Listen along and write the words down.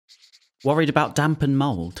Worried about damp and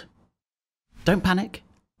mould? Don't panic,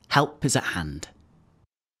 help is at hand.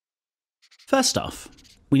 First off,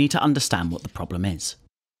 we need to understand what the problem is.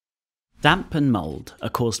 Damp and mould are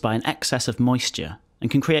caused by an excess of moisture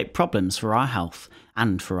and can create problems for our health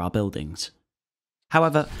and for our buildings.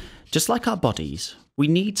 However, just like our bodies, we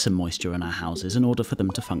need some moisture in our houses in order for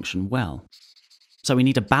them to function well. So we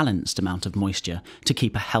need a balanced amount of moisture to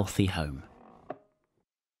keep a healthy home.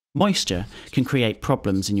 Moisture can create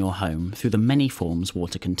problems in your home through the many forms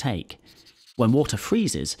water can take. When water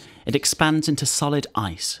freezes, it expands into solid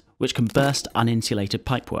ice, which can burst uninsulated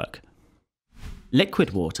pipework.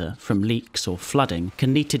 Liquid water from leaks or flooding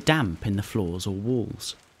can lead to damp in the floors or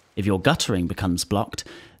walls. If your guttering becomes blocked,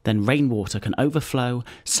 then rainwater can overflow,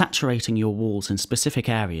 saturating your walls in specific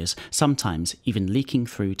areas, sometimes even leaking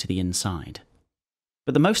through to the inside.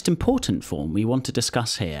 But the most important form we want to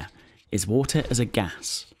discuss here is water as a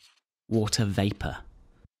gas, water vapour.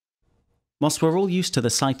 Whilst we're all used to the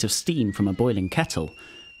sight of steam from a boiling kettle,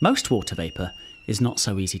 most water vapour is not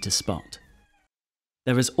so easy to spot.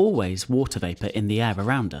 There is always water vapour in the air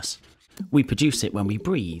around us. We produce it when we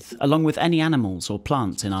breathe, along with any animals or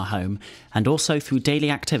plants in our home, and also through daily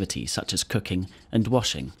activities such as cooking and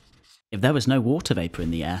washing. If there was no water vapour in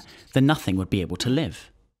the air, then nothing would be able to live.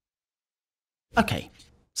 Okay,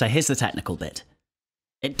 so here's the technical bit.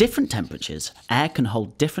 At different temperatures, air can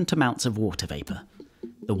hold different amounts of water vapour.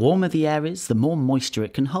 The warmer the air is, the more moisture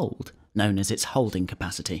it can hold, known as its holding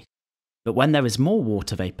capacity. But when there is more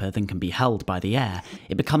water vapour than can be held by the air,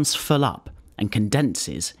 it becomes full up and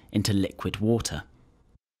condenses into liquid water.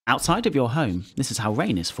 Outside of your home, this is how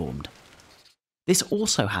rain is formed. This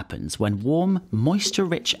also happens when warm,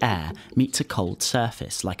 moisture-rich air meets a cold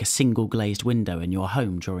surface, like a single glazed window in your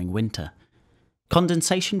home during winter.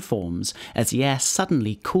 Condensation forms as the air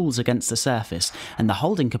suddenly cools against the surface and the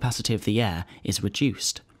holding capacity of the air is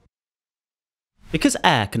reduced. Because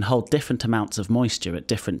air can hold different amounts of moisture at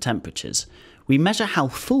different temperatures, we measure how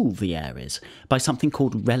full the air is by something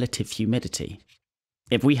called relative humidity.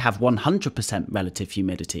 If we have 100% relative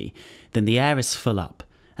humidity, then the air is full up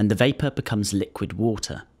and the vapour becomes liquid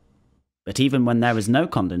water. But even when there is no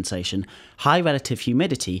condensation, high relative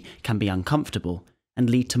humidity can be uncomfortable and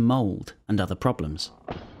lead to mould and other problems.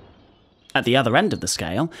 At the other end of the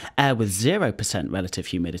scale, air with 0% relative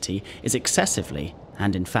humidity is excessively,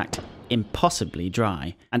 and in fact impossibly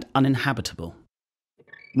dry and uninhabitable.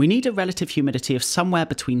 We need a relative humidity of somewhere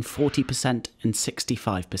between 40% and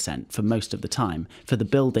 65% for most of the time for the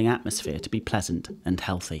building atmosphere to be pleasant and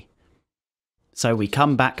healthy. So we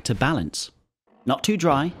come back to balance. Not too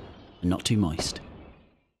dry and not too moist.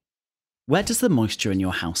 Where does the moisture in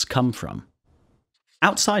your house come from?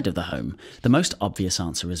 Outside of the home, the most obvious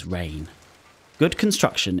answer is rain. Good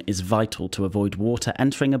construction is vital to avoid water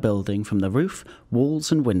entering a building from the roof,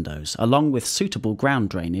 walls and windows, along with suitable ground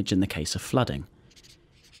drainage in the case of flooding.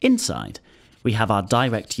 Inside, we have our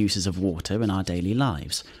direct uses of water in our daily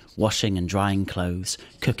lives, washing and drying clothes,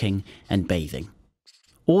 cooking and bathing.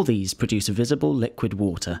 All these produce visible liquid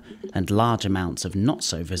water and large amounts of not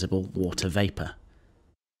so visible water vapour.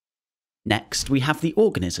 Next, we have the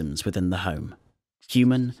organisms within the home: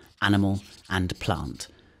 human, animal and plant.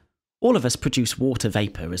 All of us produce water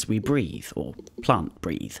vapour as we breathe, or plant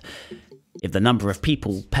breathe. If the number of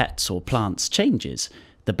people, pets or plants changes,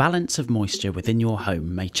 the balance of moisture within your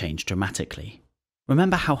home may change dramatically.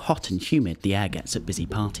 Remember how hot and humid the air gets at busy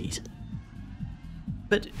parties.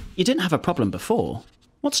 But you didn't have a problem before.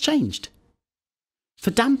 What's changed? For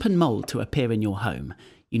damp and mould to appear in your home,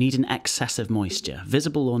 you need an excess of moisture,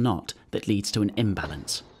 visible or not, that leads to an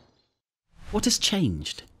imbalance. What has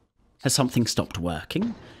changed? Has something stopped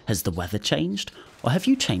working? Has the weather changed? Or have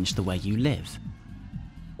you changed the way you live?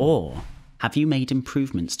 Or have you made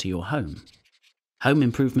improvements to your home? Home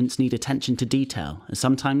improvements need attention to detail, and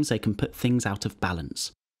sometimes they can put things out of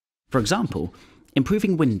balance. For example,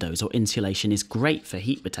 improving windows or insulation is great for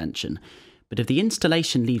heat retention, but if the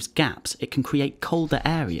installation leaves gaps, it can create colder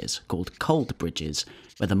areas, called cold bridges,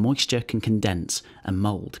 where the moisture can condense and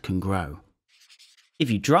mould can grow.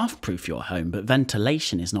 If you draft-proof your home but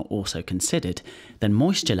ventilation is not also considered, then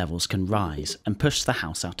moisture levels can rise and push the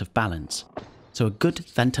house out of balance. So a good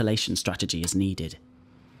ventilation strategy is needed.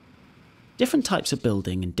 Different types of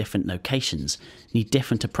building in different locations need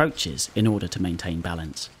different approaches in order to maintain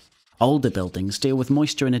balance. Older buildings deal with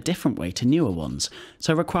moisture in a different way to newer ones,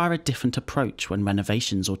 so require a different approach when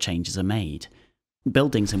renovations or changes are made.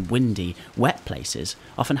 Buildings in windy, wet places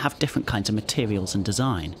often have different kinds of materials and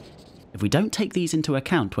design. If we don't take these into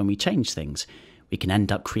account when we change things, we can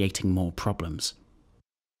end up creating more problems.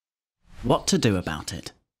 What to do about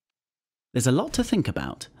it? There's a lot to think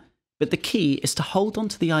about, But the key is to hold on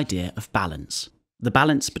to the idea of balance. The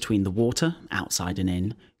balance between the water, outside and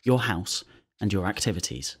in, your house, and your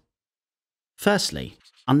activities. Firstly,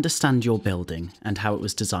 understand your building and how it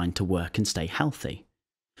was designed to work and stay healthy.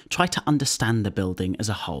 Try to understand the building as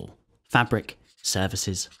a whole, fabric,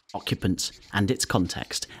 services, occupants, and its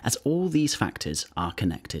context, as all these factors are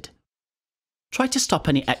connected. Try to stop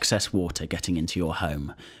any excess water getting into your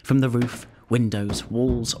home, from the roof, windows,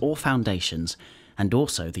 walls, or foundations, and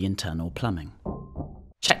also the internal plumbing.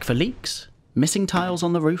 Check for leaks, missing tiles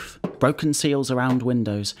on the roof, broken seals around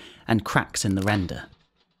windows, and cracks in the render.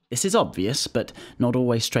 This is obvious, but not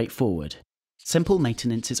always straightforward. Simple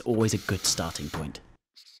maintenance is always a good starting point.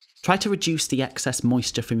 Try to reduce the excess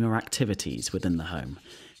moisture from your activities within the home,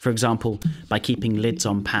 for example, by keeping lids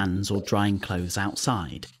on pans or drying clothes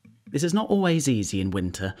outside. This is not always easy in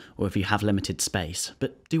winter or if you have limited space,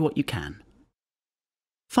 but do what you can.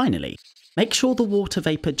 Finally, make sure the water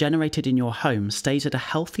vapour generated in your home stays at a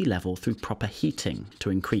healthy level through proper heating to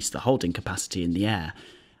increase the holding capacity in the air,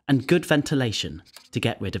 and good ventilation to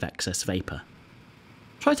get rid of excess vapour.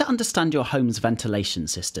 Try to understand your home's ventilation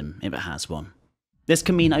system if it has one. This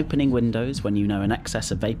can mean opening windows when you know an excess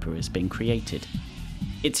of vapour is being created.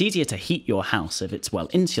 It's easier to heat your house if it's well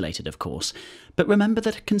insulated, of course, but remember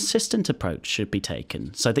that a consistent approach should be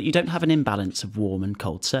taken so that you don't have an imbalance of warm and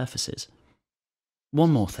cold surfaces.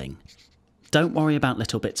 One more thing. Don't worry about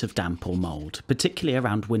little bits of damp or mould, particularly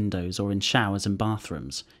around windows or in showers and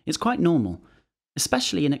bathrooms. It's quite normal,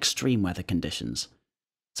 especially in extreme weather conditions.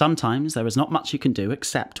 Sometimes there is not much you can do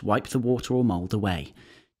except wipe the water or mould away.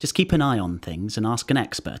 Just keep an eye on things and ask an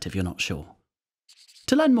expert if you're not sure.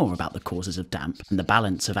 To learn more about the causes of damp and the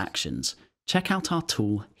balance of actions, check out our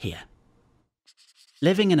tool here.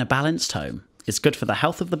 Living in a balanced home is good for the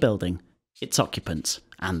health of the building, its occupants,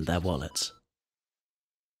 and their wallets.